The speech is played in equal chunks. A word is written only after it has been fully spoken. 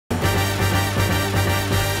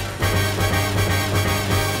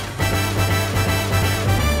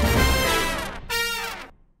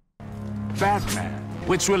Batman.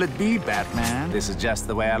 Which will it be, Batman? This is just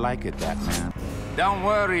the way I like it, Batman. Don't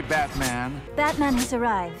worry, Batman. Batman has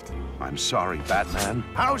arrived. I'm sorry, Batman.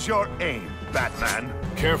 How's your aim, Batman?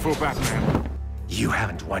 Careful, Batman. You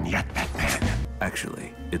haven't won yet, Batman.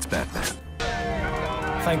 Actually, it's Batman.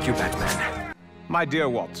 Thank you, Batman. My dear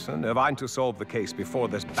Watson, if I'm to solve the case before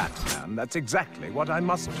this Batman, that's exactly what I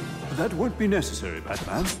must do. That won't be necessary,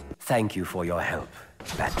 Batman. Thank you for your help,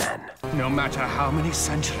 Batman. No matter how many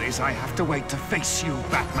centuries I have to wait to face you,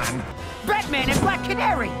 Batman. Batman and Black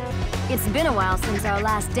Canary! It's been a while since our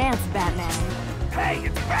last dance, Batman. Hey,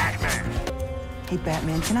 it's Batman! Hey,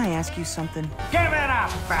 Batman, can I ask you something? Give it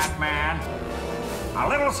up, Batman! A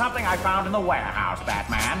little something I found in the warehouse,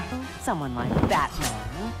 Batman. Someone like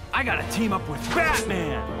Batman. I gotta team up with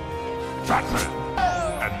Batman! Batman!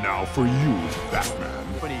 And now for you, Batman.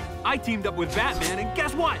 Buddy, I teamed up with Batman, and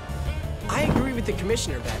guess what? I agree with the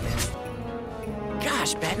Commissioner, Batman.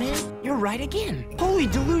 Gosh, Batman, you're right again. Holy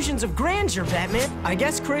delusions of grandeur, Batman. I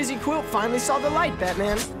guess Crazy Quilt finally saw the light,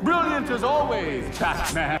 Batman. Brilliant as always,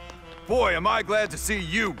 Batman. Boy, am I glad to see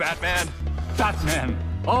you, Batman. Batman,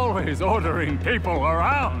 always ordering people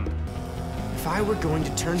around. If I were going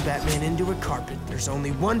to turn Batman into a carpet, there's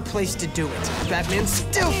only one place to do it. Batman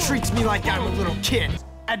still treats me like I'm a little kid.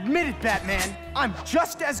 Admit it, Batman. I'm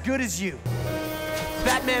just as good as you.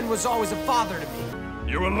 Batman was always a father to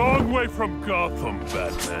me. You're a long way from Gotham,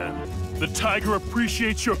 Batman. The Tiger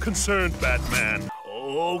appreciates your concern, Batman.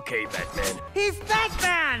 Okay, Batman. He's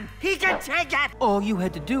Batman! He can take it! All you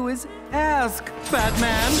had to do is ask,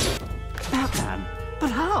 Batman. Batman?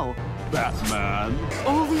 But how? Batman.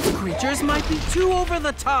 All these creatures might be too over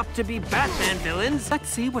the top to be Batman villains. Let's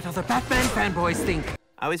see what other Batman fanboys think.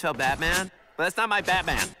 I always felt Batman, but that's not my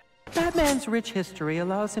Batman. Batman's rich history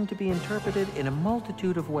allows him to be interpreted in a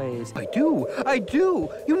multitude of ways. I do.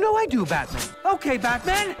 You know I do, Batman. Okay,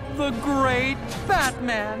 Batman. The great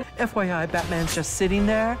Batman. FYI, Batman's just sitting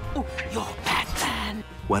there. Oh, you're Batman.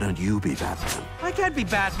 Why don't you be Batman? I can't be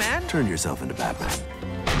Batman. Turn yourself into Batman.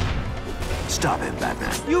 Stop him,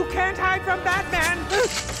 Batman. You can't hide from Batman.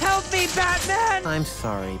 Help me, Batman. I'm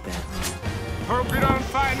sorry, Batman. Hope you don't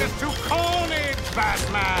find this too corny,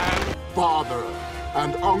 Batman. Father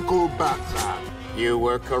and Uncle Batman. You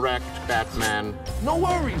were correct, Batman. No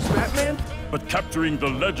worries, Batman. But capturing the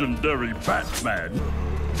legendary Batman.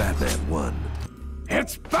 Batman won.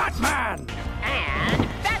 It's Batman! And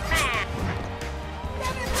Batman!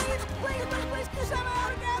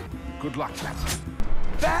 Good luck, Batman.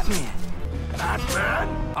 Batman!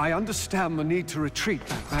 Batman? I understand the need to retreat,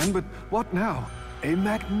 Batman, but what now? A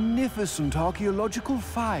magnificent archaeological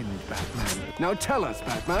find, Batman. Now tell us,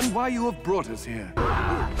 Batman, why you have brought us here.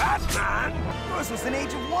 Batman? Yours was an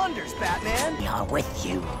age of wonders, Batman. You're with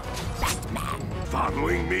you, Batman.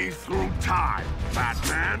 Following me through time,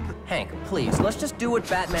 Batman? Hank, please, let's just do what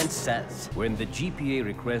Batman says. When the GPA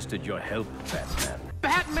requested your help, Batman.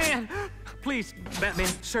 Batman! Please, Batman,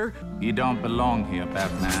 sir. You don't belong here,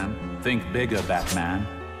 Batman. Think bigger, Batman.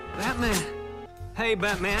 Batman. Hey,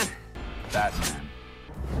 Batman. Batman.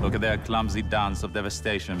 Look at their clumsy dance of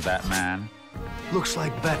devastation, Batman. Looks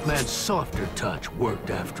like Batman's softer touch worked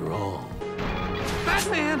after all.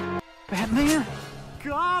 Batman! Batman?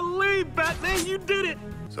 Golly, Batman, you did it!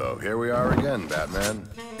 So here we are again, Batman.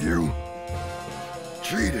 You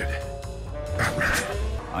cheated, Batman.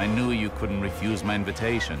 I knew you couldn't refuse my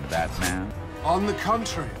invitation, Batman. On the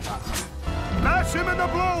contrary, Batman. Smash him in the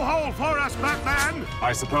blowhole for us, Batman!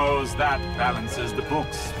 I suppose that balances the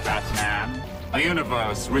books, Batman. A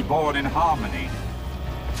universe reborn in harmony.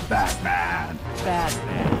 Batman.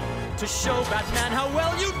 Batman. To show Batman how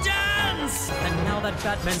well you dance! And now that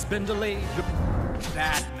Batman's been delayed...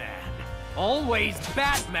 Batman. Always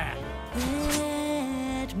Batman.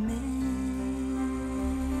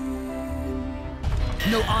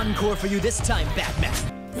 No encore for you this time, Batman.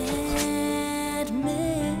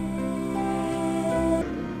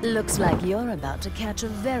 Looks like you're about to catch a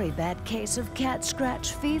very bad case of cat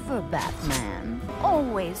scratch fever, Batman.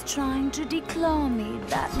 Always trying to declaw me,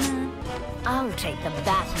 Batman. I'll take the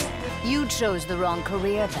Batman. You chose the wrong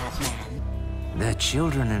career, Batman. The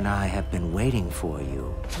children and I have been waiting for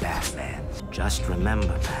you, Batman. Just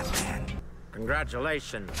remember, Batman.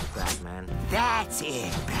 Congratulations, Batman. That's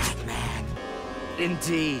it, Batman.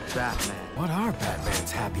 Indeed, Batman. What are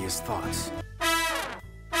Batman's happiest thoughts?